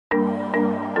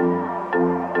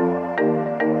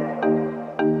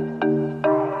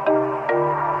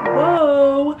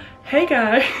Hey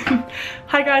guys!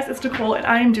 Hi guys, it's Nicole and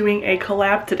I am doing a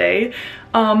collab today.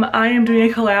 I am doing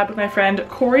a collab with my friend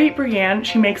Corey Brienne.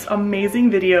 She makes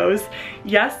amazing videos.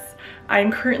 Yes,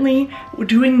 I'm currently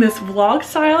doing this vlog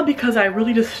style because I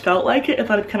really just felt like it. I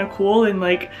thought it'd be kind of cool and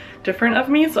like different of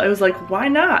me, so I was like, why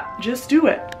not? Just do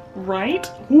it, right?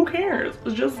 Who cares?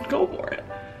 Just go for it.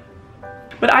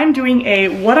 But I'm doing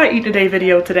a what I eat in a day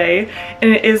video today,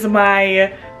 and it is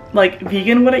my like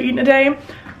vegan what I eat in a day.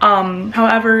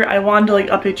 However, I wanted to like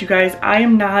update you guys. I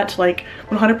am not like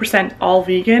 100% all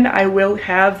vegan. I will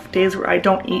have days where I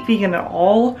don't eat vegan at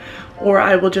all, or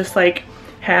I will just like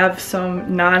have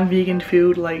some non-vegan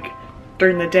food like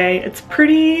during the day. It's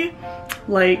pretty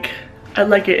like, I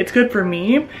like it. It's good for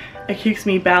me. It keeps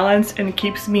me balanced and it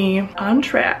keeps me on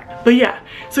track. But yeah,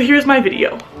 so here's my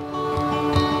video.